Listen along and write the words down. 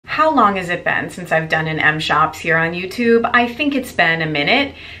how long has it been since I've done an M Shops here on YouTube? I think it's been a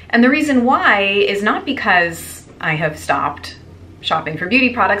minute. And the reason why is not because I have stopped shopping for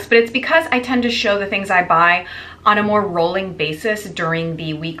beauty products, but it's because I tend to show the things I buy on a more rolling basis during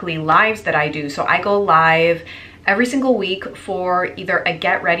the weekly lives that I do. So I go live every single week for either a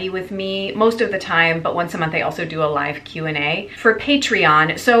get ready with me most of the time, but once a month I also do a live Q&A for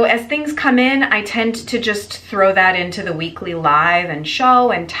Patreon. So as things come in, I tend to just throw that into the weekly live and show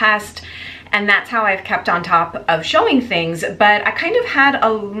and test. And that's how I've kept on top of showing things. But I kind of had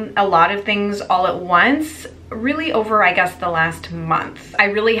a lot of things all at once, really over, I guess, the last month. I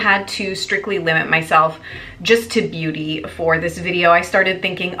really had to strictly limit myself just to beauty for this video. I started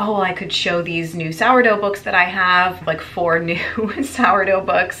thinking, oh, well, I could show these new sourdough books that I have, like 4 new sourdough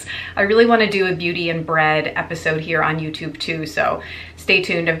books. I really want to do a beauty and bread episode here on YouTube too, so stay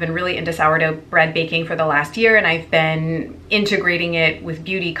tuned. I've been really into sourdough bread baking for the last year, and I've been integrating it with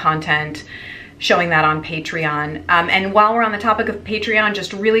beauty content, showing that on Patreon. And while we're on the topic of Patreon,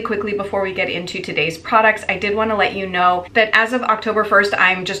 just really quickly before we get into today's products, I did want to let you know that as of October 1st,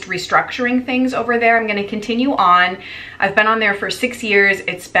 I'm just restructuring things over there. I'm going to continue on. I've been on there for 6 years.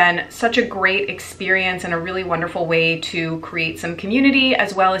 It's been such a great experience and a really wonderful way to create some community,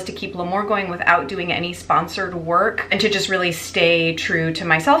 as well as to keep LAMOUR going without doing any sponsored work, and to just really stay true to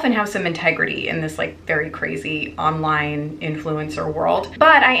myself and have some integrity in this like very crazy online influencer world.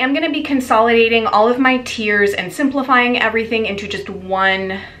 But I am going to be consolidating all of my tiers and simplifying everything into just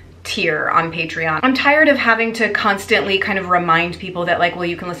one tier on Patreon. I'm tired of having to constantly kind of remind people that like, well,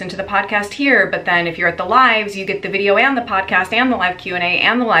 you can listen to the podcast here, but then if you're at the lives, you get the video and the podcast and the live Q&A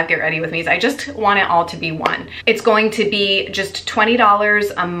and the live Get Ready With Me's. I just want it all to be one. It's going to be just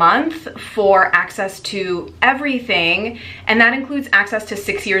 $20 a month for access to everything, and that includes access to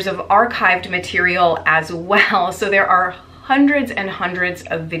 6 years of archived material as well. So there are hundreds and hundreds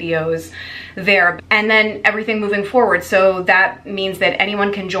of videos there, and then everything moving forward. So that means that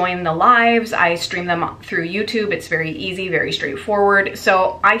anyone can join the lives. I stream them through YouTube. It's very easy, very straightforward.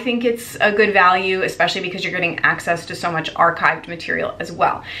 So I think it's a good value, especially because you're getting access to so much archived material as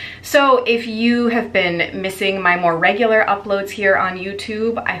well. So if you have been missing my more regular uploads here on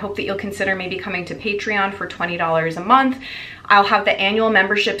YouTube, I hope that you'll consider maybe coming to Patreon for $20 a month. I'll have the annual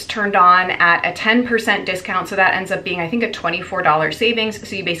memberships turned on at a 10% discount, so that ends up being, I think, a $24 savings.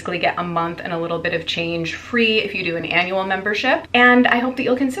 So you basically get a month and a little bit of change free if you do an annual membership, and I hope that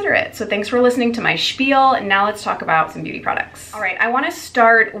you'll consider it. So thanks for listening to my spiel, and now let's talk about some beauty products. All right, I want to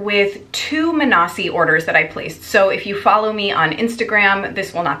start with 2 Manasi orders that I placed. So if you follow me on Instagram,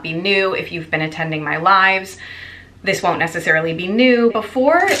 this will not be new. If you've been attending my lives, this won't necessarily be new.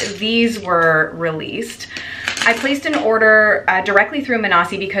 Before these were released, I placed an order directly through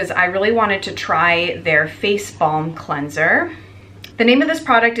Manasi because I really wanted to try their face balm cleanser. The name of this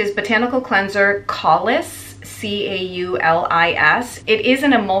product is Botanical Cleanser Caulis, C-A-U-L-I-S. It is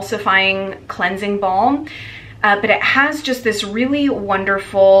an emulsifying cleansing balm, but it has just this really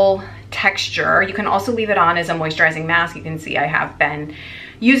wonderful texture. You can also leave it on as a moisturizing mask. You can see I have been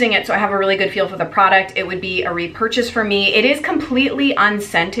using it, so I have a really good feel for the product. It would be a repurchase for me. It is completely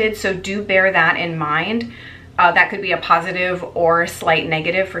unscented, so do bear that in mind. That could be a positive or slight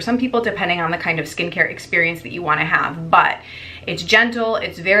negative for some people, depending on the kind of skincare experience that you want to have. But it's gentle,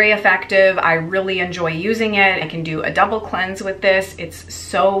 it's very effective. I really enjoy using it. I can do a double cleanse with this. It's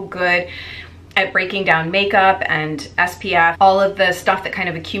so good at breaking down makeup and SPF, all of the stuff that kind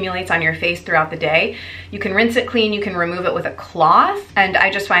of accumulates on your face throughout the day. You can rinse it clean, you can remove it with a cloth, and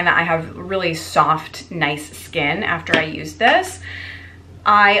I just find that I have really soft, nice skin after I use this.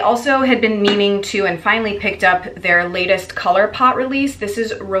 I also had been meaning to, and finally picked up their latest color pot release. This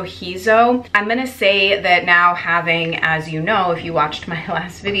is Rojizo. I'm gonna say that now, having, as you know, if you watched my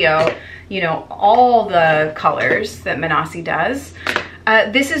last video, you know all the colors that Manasi does.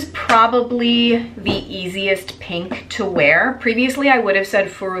 This is probably the easiest pink to wear. Previously, I would have said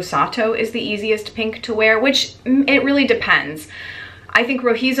Furusato is the easiest pink to wear, which it really depends. I think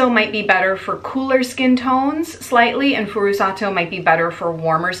Rojizo might be better for cooler skin tones slightly, and Furusato might be better for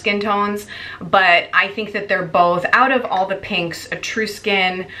warmer skin tones, but I think that they're both, out of all the pinks, a True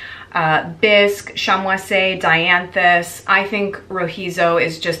Skin, Bisque, Chamoisé, Dianthus, I think Rojizo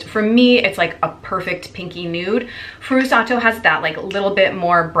is just, for me, it's like a perfect pinky nude. Furusato has that like little bit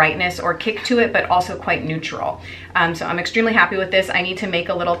more brightness or kick to it, but also quite neutral. So I'm extremely happy with this. I need to make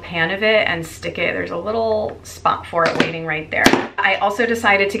a little pan of it and stick it. There's a little spot for it waiting right there. I also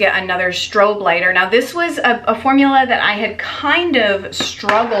decided to get another strobe lighter. Now this was a formula that I had kind of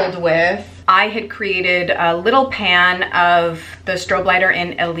struggled with. I had created a little pan of the strobe lighter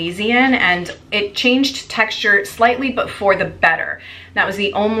in Elysian, and it changed texture slightly, but for the better. That was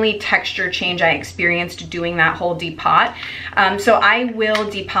the only texture change I experienced doing that whole depot. So I will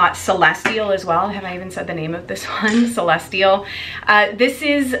depot Celestial as well. Have I even said the name of this one? Celestial. This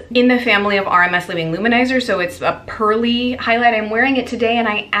is in the family of RMS Living Luminizer, so it's a pearly highlight. I'm wearing it today and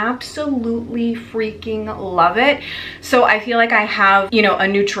I absolutely freaking love it. So I feel like I have, you know, a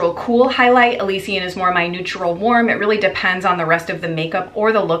neutral cool highlight. Elysian is more my neutral warm. It really depends on the rest of the makeup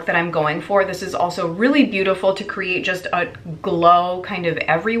or the look that I'm going for. This is also really beautiful to create just a glow kind of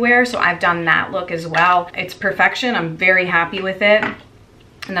everywhere. So I've done that look as well. It's perfection. I'm very happy with it.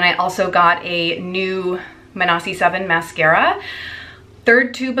 And then I also got a new Manasi 7 mascara.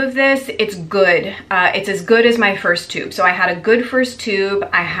 Third tube of this, it's good. It's as good as my first tube. So I had a good first tube,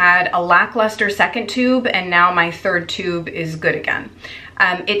 I had a lackluster second tube, and now my third tube is good again.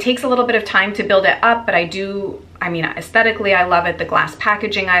 It takes a little bit of time to build it up, but I mean, aesthetically, I love it. The glass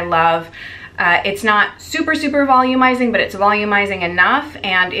packaging, I love. It's not super volumizing, but it's volumizing enough,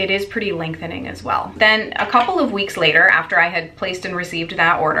 and it is pretty lengthening as well. Then a couple of weeks later, after I had placed and received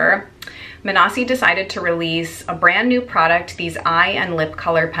that order, Manasi decided to release a brand new product, these eye and lip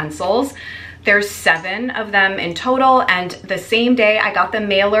color pencils. There's 7 of them in total, and the same day I got the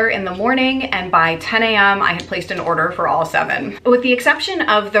mailer in the morning, and by 10 a.m. I had placed an order for all 7. With the exception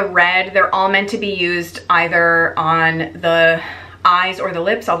of the red, they're all meant to be used either on the eyes or the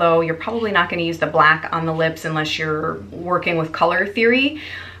lips, although you're probably not going to use the black on the lips unless you're working with color theory.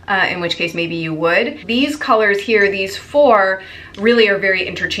 In which case maybe you would. These colors here, these 4, really are very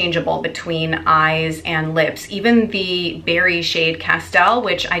interchangeable between eyes and lips. Even the berry shade Castel,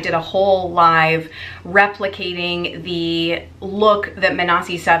 which I did a whole live replicating the look that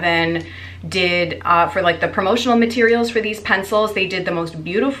Manasi 7 did for like the promotional materials for these pencils. They did the most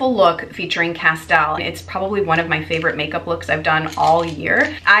beautiful look featuring Castel. It's probably one of my favorite makeup looks I've done all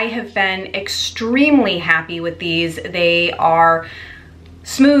year. I have been extremely happy with these. They are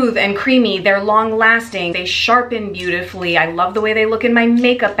smooth and creamy, they're long lasting, they sharpen beautifully. I love the way they look in my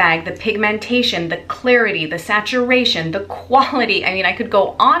makeup bag, the pigmentation, the clarity, the saturation, the quality. I mean, I could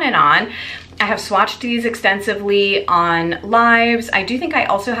go on and on. I have swatched these extensively on lives. I do think I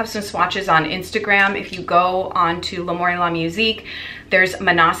also have some swatches on Instagram. If you go on to L'Amour et la Musique, there's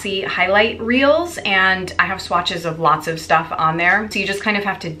Manasi highlight reels, and I have swatches of lots of stuff on there. So you just kind of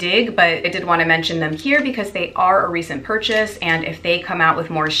have to dig, but I did want to mention them here because they are a recent purchase, and if they come out with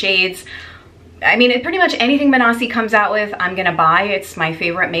more shades, I mean, pretty much anything Manasi comes out with, I'm gonna buy. It's my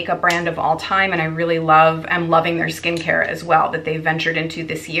favorite makeup brand of all time, and I really am loving their skincare as well that they've ventured into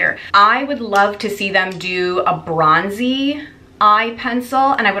this year. I would love to see them do a bronzy eye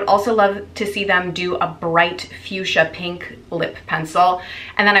pencil, and I would also love to see them do a bright fuchsia pink lip pencil.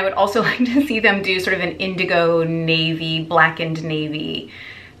 And then I would also like to see them do sort of an indigo navy, blackened navy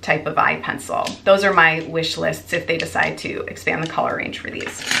type of eye pencil. Those are my wish lists if they decide to expand the color range for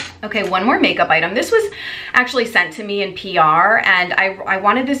these. Okay, one more makeup item. This was actually sent to me in PR, and I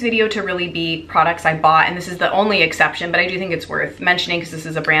wanted this video to really be products I bought, and this is the only exception, but I do think it's worth mentioning because this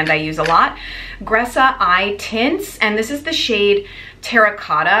is a brand I use a lot. Gressa Eye Tints, and this is the shade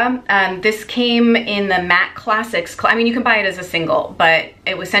Terracotta. This came in the Matte Classics. I mean, you can buy it as a single, but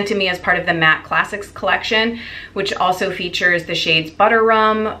it was sent to me as part of the Matte Classics collection, which also features the shades Butter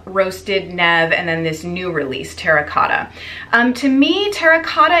Rum, Roasted Neve, and then this new release, Terracotta. To me,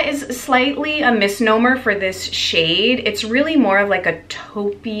 Terracotta is slightly a misnomer for this shade. It's really more of like a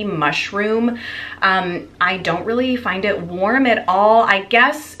taupey mushroom. I don't really find it warm at all. I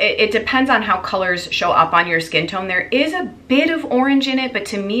guess it depends on how colors show up on your skin tone. There is a bit of orange in it, but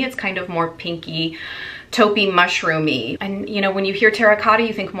to me it's kind of more pinky, taupey, mushroomy. And you know, when you hear terracotta,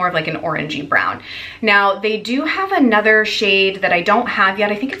 you think more of like an orangey brown. Now they do have another shade that I don't have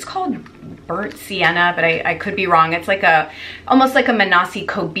yet. I think it's called Burnt Sienna, but I could be wrong. It's like almost like a Manasi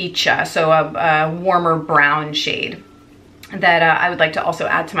Kobicha, so a warmer brown shade that I would like to also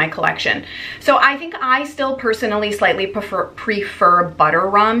add to my collection. So I think I still personally slightly prefer Butter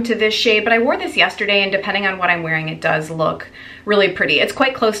Rum to this shade, but I wore this yesterday, and depending on what I'm wearing, it does look really pretty. It's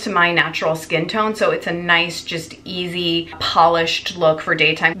quite close to my natural skin tone, so it's a nice, just easy, polished look for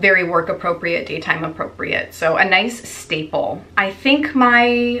daytime. Very work appropriate, daytime appropriate. So a nice staple. I think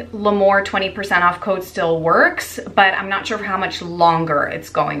my L'Amour 20% off code still works, but I'm not sure for how much longer it's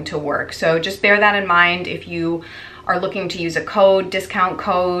going to work. So just bear that in mind if you are looking to use a code, discount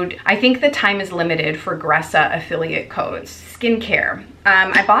code. I think the time is limited for Gressa affiliate codes. Skincare.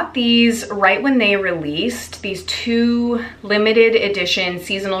 I bought these right when they released, these 2 limited edition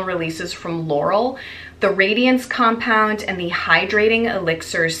seasonal releases from Laurel, the Radiance Compound and the Hydrating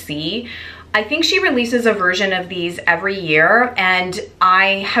Elixir C. I think she releases a version of these every year, and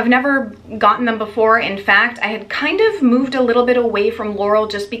I have never gotten them before. In fact, I had kind of moved a little bit away from Laurel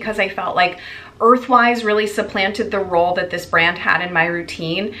just because I felt like Earthwise really supplanted the role that this brand had in my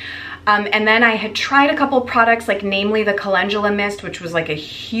routine. And then I had tried a couple products, like namely the Calendula mist, which was like a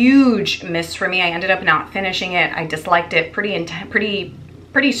huge mist for me. I ended up not finishing it. I disliked it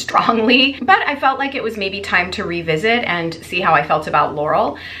pretty strongly, but I felt like it was maybe time to revisit and see how I felt about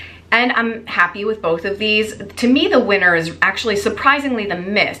Laurel. And I'm happy with both of these. To me, the winner is actually surprisingly the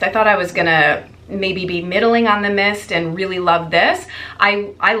mist. I thought I was gonna maybe be middling on the mist and really love this.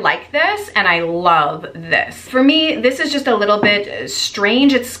 I like this and I love this. For me, this is just a little bit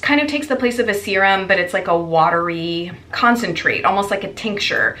strange. It's kind of takes the place of a serum, but it's like a watery concentrate, almost like a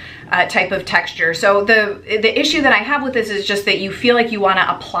tincture type of texture. So the issue that I have with this is just that you feel like you want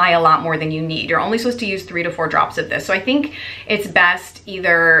to apply a lot more than you need. You're only supposed to use 3 to 4 drops of this. So I think it's best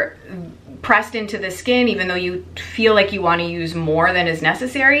either pressed into the skin, even though you feel like you want to use more than is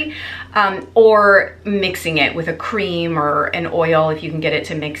necessary, or mixing it with a cream or an oil, if you can get it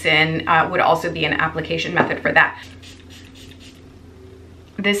to mix in, would also be an application method for that.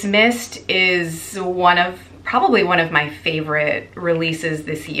 This mist is probably one of my favorite releases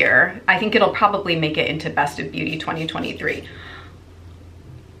this year. I think it'll probably make it into Best of Beauty 2023.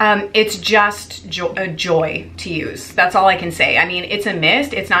 It's just a joy to use. That's all I can say. I mean, it's a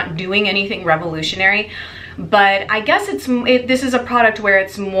mist. It's not doing anything revolutionary, but I guess this is a product where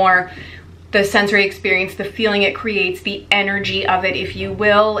it's more the sensory experience, the feeling it creates, the energy of it, if you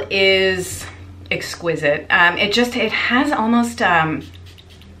will, is exquisite. It has almost,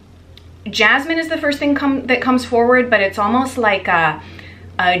 jasmine is the first thing that comes forward, but it's almost like a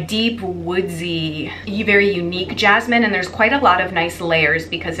deep woodsy, very unique jasmine, and there's quite a lot of nice layers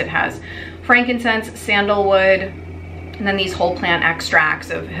because it has frankincense, sandalwood, and then these whole plant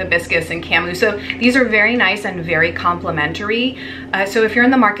extracts of hibiscus and camu. So these are very nice and very complimentary. So if you're in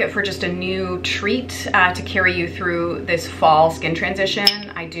the market for just a new treat to carry you through this fall skin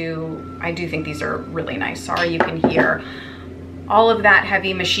transition, I do think these are really nice. Sorry you can hear all of that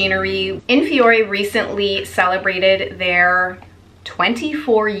heavy machinery. In Fiore recently celebrated their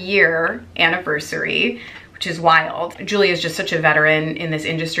 24-year anniversary, which is wild. Julia is just such a veteran in this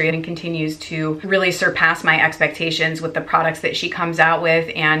industry and continues to really surpass my expectations with the products that she comes out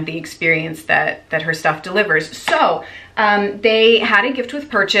with and the experience that her stuff delivers. So they had a gift with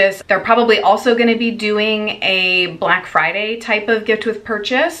purchase. They're probably also going to be doing a Black Friday type of gift with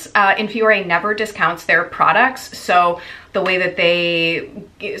purchase. In Fiore never discounts their products, so the way that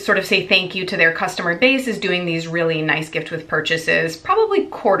they sort of say thank you to their customer base is doing these really nice gift with purchases. Probably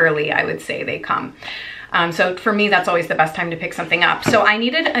quarterly, I would say they come. So for me, that's always the best time to pick something up. So I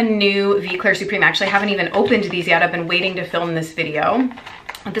needed a new V Claire Supreme. Actually, I haven't even opened these yet. I've been waiting to film this video.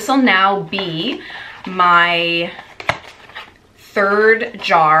 This will now be my 3rd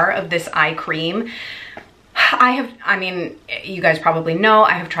jar of this eye cream. I mean, you guys probably know,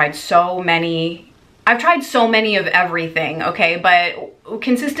 I've tried so many of everything, okay? But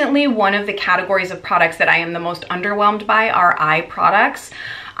consistently, one of the categories of products that I am the most underwhelmed by are eye products.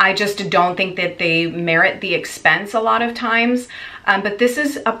 I just don't think that they merit the expense a lot of times. But this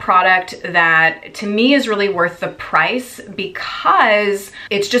is a product that to me is really worth the price because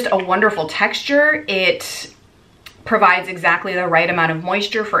it's just a wonderful texture. It provides exactly the right amount of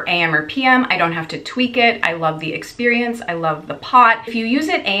moisture for AM or PM. I don't have to tweak it. I love the experience. I love the pot. If you use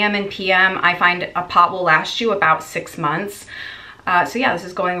it AM and PM, I find a pot will last you about 6 months. So yeah, this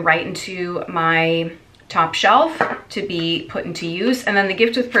is going right into my top shelf to be put into use. And then the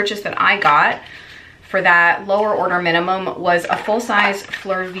gift with purchase that I got for that lower order minimum was a full-size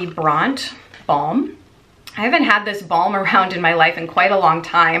Fleur Vibrant balm. I haven't had this balm around in my life in quite a long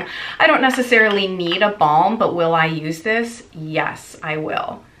time. I don't necessarily need a balm, but will I use this? Yes, I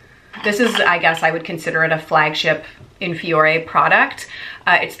will. This is, I guess I would consider it a flagship In Fiore product.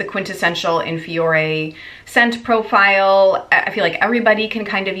 It's the quintessential In Fiore scent profile. I feel like everybody can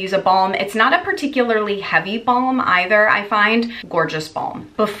kind of use a balm. It's not a particularly heavy balm either, I find. Gorgeous balm.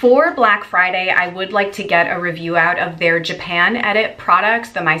 Before Black Friday, I would like to get a review out of their Japan Edit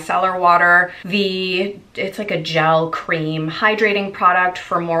products, the micellar water, it's like a gel cream hydrating product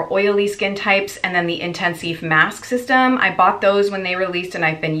for more oily skin types, and then the Intensive mask system. I bought those when they released and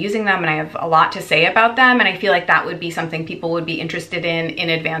I've been using them and I have a lot to say about them, and I feel like that would be something people would be interested in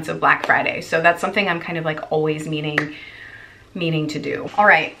advance of Black Friday. So that's something I'm kind of like always meaning to do. All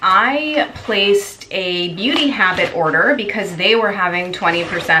right, I placed a Beauty Habit order because they were having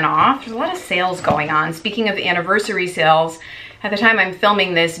 20% off. There's a lot of sales going on. Speaking of anniversary sales, At the time I'm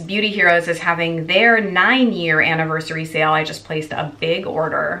filming this, Beauty Heroes is having their 9-year anniversary sale. I just placed a big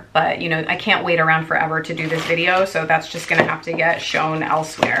order, but you know, I can't wait around forever to do this video, so that's just gonna have to get shown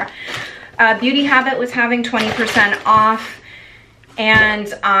elsewhere. Beauty Habit was having 20% off,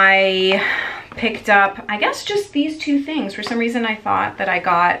 and I picked up, I guess, just these two things. For some reason I thought that I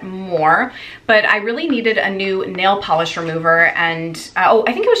got more, but I really needed a new nail polish remover, and oh,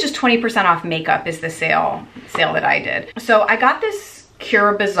 I think it was just 20% off makeup is the sale that I did. So I got this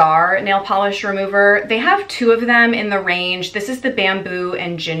Cure Bazaar nail polish remover. They have 2 of them in the range. This is the bamboo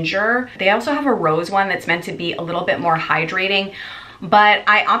and ginger. They also have a rose one that's meant to be a little bit more hydrating. But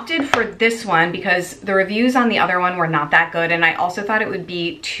I opted for this one because the reviews on the other one were not that good, and I also thought it would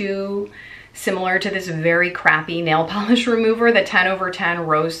be too similar to this very crappy nail polish remover, the 10/10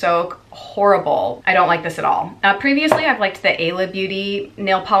 Rose Soak. Horrible. I don't like this at all. Previously, I've liked the Ayla Beauty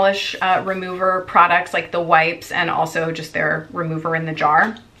nail polish remover products, like the wipes and also just their remover in the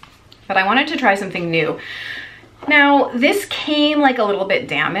jar. But I wanted to try something new. Now, this came like a little bit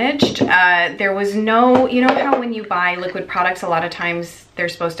damaged. There was no, you know how when you buy liquid products, a lot of times they're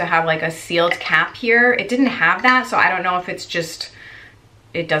supposed to have like a sealed cap here. It didn't have that, so I don't know if it's just,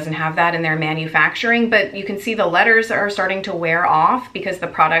 it doesn't have that in their manufacturing, but you can see the letters are starting to wear off because the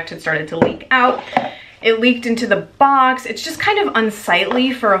product had started to leak out. It leaked into the box. It's just kind of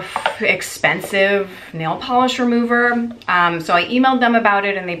unsightly for an expensive nail polish remover. So I emailed them about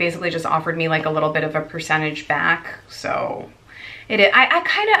it, and they basically just offered me like a little bit of a percentage back. So I'm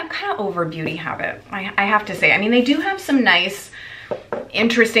kind of over Beauty Habit, I have to say. I mean, they do have some nice,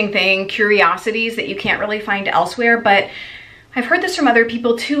 interesting curiosities that you can't really find elsewhere, but I've heard this from other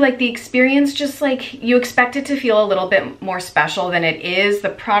people too, like the experience, just like you expect it to feel a little bit more special than it is. The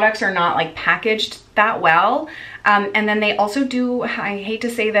products are not like packaged that well. And then they also do, I hate to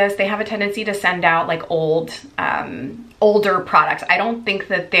say this, they have a tendency to send out like older products. I don't think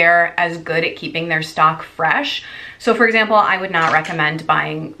that they're as good at keeping their stock fresh. So for example, I would not recommend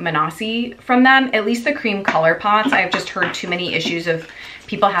buying Anasi from them, at least the cream color pots. I've just heard too many issues of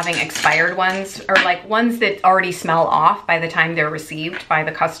people having expired ones, or like ones that already smell off by the time they're received by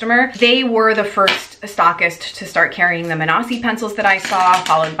the customer. They were the first stockist to start carrying the Anasi pencils that I saw,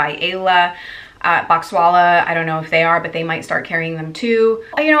 followed by Ayla. Boxwala, I don't know if they are, but they might start carrying them too.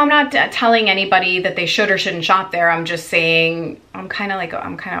 You know, I'm not telling anybody that they should or shouldn't shop there. I'm just saying I'm kind of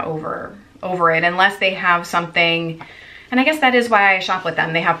over it, unless they have something. And I guess that is why I shop with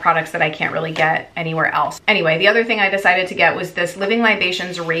them. They have products that I can't really get anywhere else. Anyway, the other thing I decided to get was this Living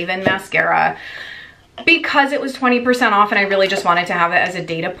Libations Raven Mascara, because it was 20% off and I really just wanted to have it as a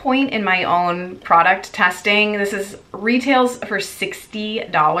data point in my own product testing. This retails for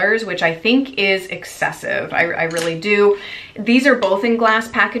 $60, which I think is excessive. I really do. These are both in glass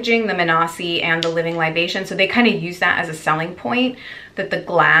packaging, the Anasi and the Living Libation, so they kind of use that as a selling point, that the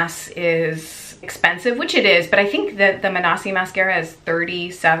glass is expensive, which it is, but I think that the Anasi mascara is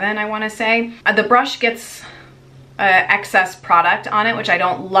 $37, I want to say. The brush gets excess product on it, which I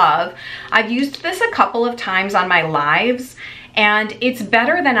don't love. I've used this a couple of times on my lives, and it's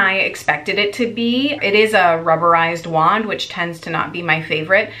better than I expected it to be. It is a rubberized wand, which tends to not be my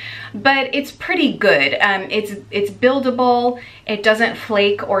favorite, but it's pretty good. It's buildable. It doesn't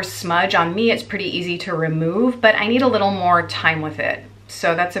flake or smudge on me. It's pretty easy to remove, but I need a little more time with it.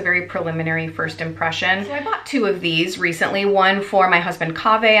 So that's a very preliminary first impression. So I bought 2 of these recently, one for my husband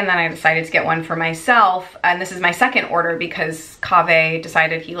Kaveh, and then I decided to get one for myself. And this is my second order because Kaveh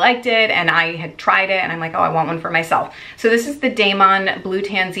decided he liked it and I had tried it and I'm like, oh, I want one for myself. So this is the Damon Blue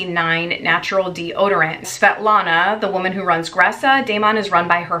Tansy 9 Natural Deodorant. Svetlana, the woman who runs Gressa, Damon is run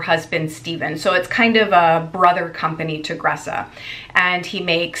by her husband Steven. So it's kind of a brother company to Gressa. And he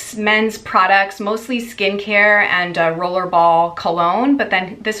makes men's products, mostly skincare and rollerball cologne, but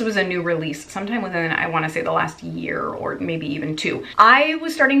then this was a new release sometime within, I want to say, the last year or maybe even 2. I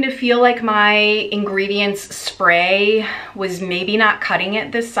was starting to feel like my ingredients spray was maybe not cutting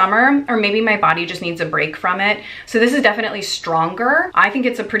it this summer, or maybe my body just needs a break from it. So this is definitely stronger. I think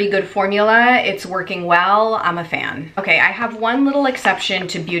it's a pretty good formula. It's working well. I'm a fan. Okay, I have one little exception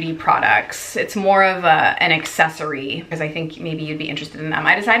to beauty products. It's more of an accessory, because I think maybe you'd be interested in them.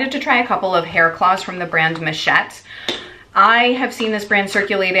 I decided to try a couple of hair claws from the brand Machete. I have seen this brand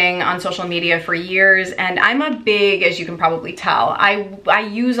circulating on social media for years, and I'm a big, as you can probably tell, I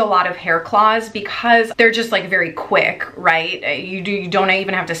use a lot of hair claws because they're just like very quick, right? You don't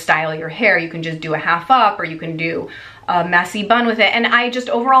even have to style your hair. You can just do a half up, or you can do a messy bun with it. And I just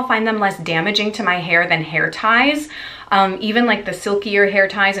overall find them less damaging to my hair than hair ties. Even like the silkier hair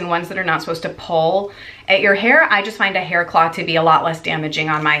ties and ones that are not supposed to pull at your hair, I just find a hair claw to be a lot less damaging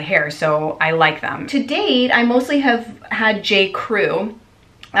on my hair, so I like them. To date, I mostly have had GRWMs.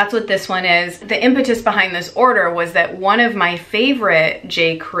 That's what this one is. The impetus behind this order was that one of my favorite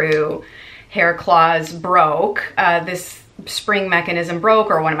GRWMs hair claws broke. This spring mechanism broke,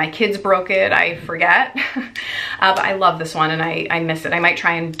 or one of my kids broke it, I forget. But I love this one and I miss it. I might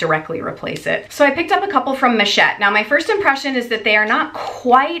try and directly replace it. So I picked up a couple from Machete. Now my first impression is that they are not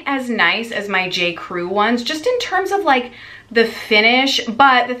quite as nice as my GRWMs ones, just in terms of like the finish.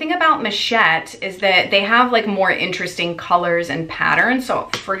 But the thing about Machete is that they have like more interesting colors and patterns. So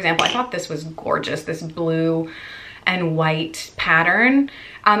for example, I thought this was gorgeous, this blue and white pattern.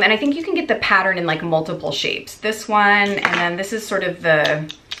 And I think you can get the pattern in like multiple shapes. This one, and then this is sort of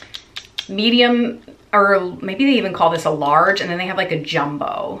the medium, or maybe they even call this a large, and then they have like a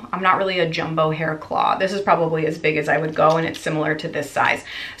jumbo. I'm not really a jumbo hair claw. This is probably as big as I would go, and it's similar to this size.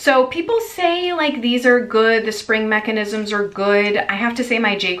 So people say like these are good, the spring mechanisms are good. I have to say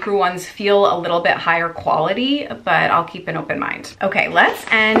my GRWMs ones feel a little bit higher quality, but I'll keep an open mind. Okay, let's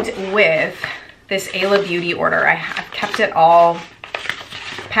end with this Ayla Beauty order. I've kept it all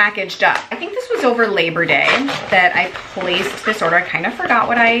packaged up. I think this was over Labor Day that I placed this order. I kind of forgot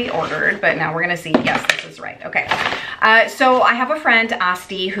what I ordered, but now we're gonna see. Yes, this is right. Okay. So I have a friend,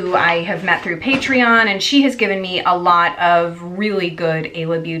 Asti, who I have met through Patreon, and she has given me a lot of really good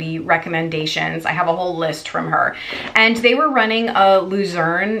Ayla Beauty recommendations. I have a whole list from her. And they were running a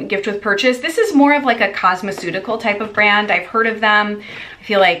Luzerne gift with purchase. This is more of like a cosmeceutical type of brand. I've heard of them. I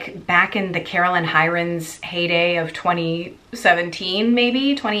feel like back in the Carolyn Hirons heyday of 2017,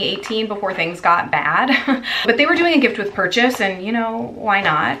 maybe 2018, before things got bad. But they were doing a gift with purchase, and you know, why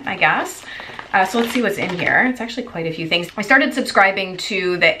not, I guess. So let's see what's in here. It's actually quite a few things. I started subscribing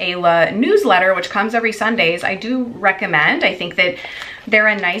to the Ayla newsletter, which comes every Sundays. I do recommend. I think that they're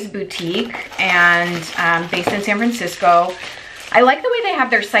a nice boutique and based in San Francisco. I like the way they have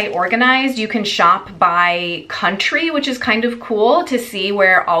their site organized. You can shop by country, which is kind of cool to see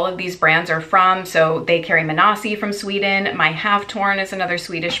where all of these brands are from. So they carry Anasi from Sweden. My Have Torn is another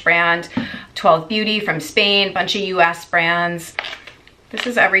Swedish brand. 12 Beauty from Spain, bunch of US brands. This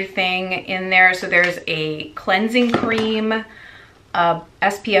is everything in there. So there's a cleansing cream,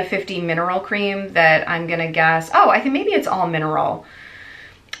 SPF 50 mineral cream that I'm gonna guess, oh, I think maybe it's all mineral.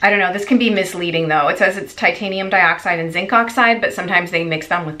 I don't know, this can be misleading though. It says it's titanium dioxide and zinc oxide, but sometimes they mix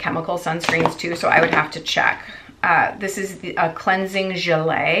them with chemical sunscreens too, so I would have to check. This is a cleansing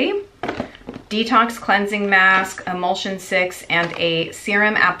gelée, detox cleansing mask, emulsion 6, and a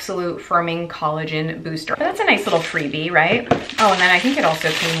serum absolute firming collagen booster. But that's a nice little freebie, right? Oh, and then I think it also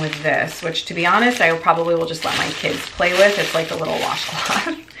came with this, which to be honest, I probably will just let my kids play with. It's like a little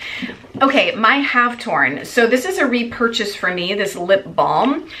washcloth. Okay, my Have Torn. So this is a repurchase for me, this lip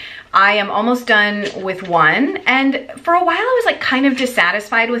balm. I am almost done with one, and for a while I was like kind of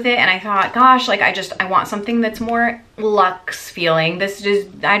dissatisfied with it, and I thought, gosh, like I want something that's more luxe feeling.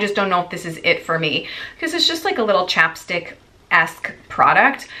 I just don't know if this is it for me, because it's just like a little chapstick-esque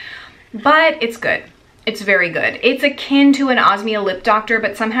product, but it's good. It's very good. It's akin to an Osmia Lip Doctor,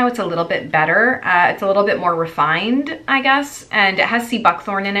 but somehow it's a little bit better. It's a little bit more refined, I guess. And it has sea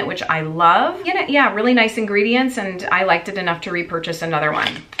buckthorn in it, which I love. Yeah, really nice ingredients, and I liked it enough to repurchase another one.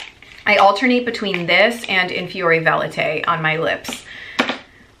 I alternate between this and In Fiore Velite on my lips.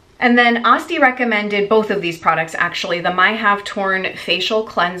 And then Asti recommended both of these products, actually. The My Have Torn Facial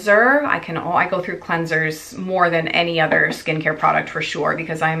Cleanser. I go through cleansers more than any other skincare product for sure,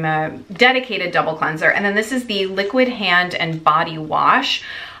 because I'm a dedicated double cleanser. And then this is the Liquid Hand and Body Wash.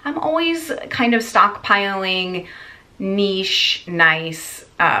 I'm always kind of stockpiling niche, nice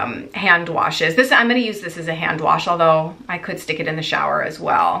hand washes. I'm gonna use this as a hand wash, although I could stick it in the shower as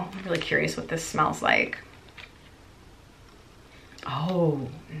well. I'm really curious what this smells like. Oh,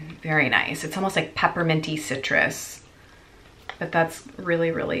 very nice. It's almost like pepperminty citrus, but that's really,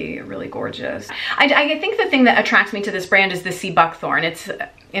 really, really gorgeous. I think the thing that attracts me to this brand is the sea buckthorn. It's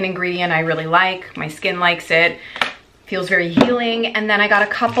an ingredient I really like. My skin likes it. Feels very healing. And then I got a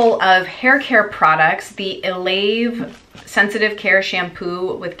couple of hair care products. The Elave Sensitive Care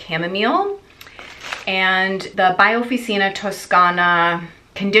Shampoo with Chamomile and the Biofficina Toscana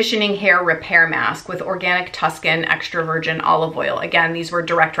Conditioning Hair Repair Mask with Organic Tuscan Extra Virgin Olive Oil. Again, these were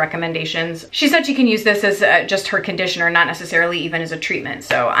direct recommendations. She said she can use this as just her conditioner, not necessarily even as a treatment.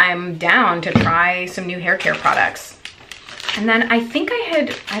 So I'm down to try some new hair care products. And then I think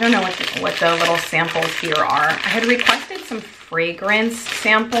I don't know what the little samples here are. I had requested some fragrance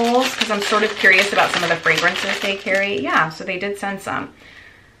samples because I'm sort of curious about some of the fragrances they carry. Yeah, so they did send some.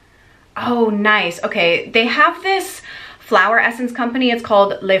 Oh, nice. Okay, they have this flower essence company. It's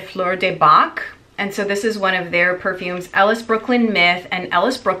called Les Fleurs de Bac. And so this is one of their perfumes, Ellis Brooklyn Myth and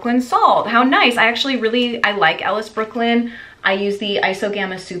Ellis Brooklyn Salt. How nice. I like Ellis Brooklyn. I use the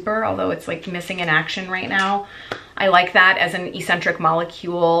Isogamma Super, although it's like missing in action right now. I like that as an eccentric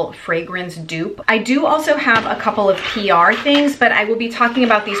molecule fragrance dupe. I do also have a couple of PR things, but I will be talking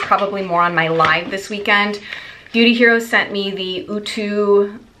about these probably more on my live this weekend. Beauty Heroes sent me the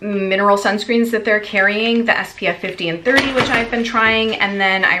Utu mineral sunscreens that they're carrying, the SPF 50 and 30, which I've been trying. And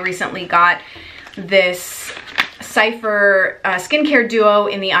then I recently got this Cypher skincare duo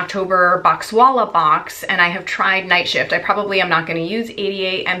in the October Boxwalla box, and I have tried Night Shift. I probably am not going to use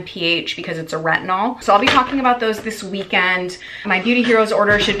 88 MPH because it's a retinol. So I'll be talking about those this weekend. My Beauty Heroes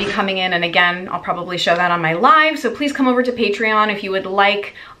order should be coming in, and again, I'll probably show that on my live. So please come over to Patreon if you would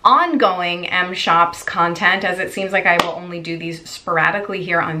like ongoing M Shops content, as it seems like I will only do these sporadically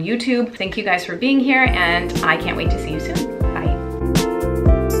here on YouTube. Thank you guys for being here, and I can't wait to see you soon.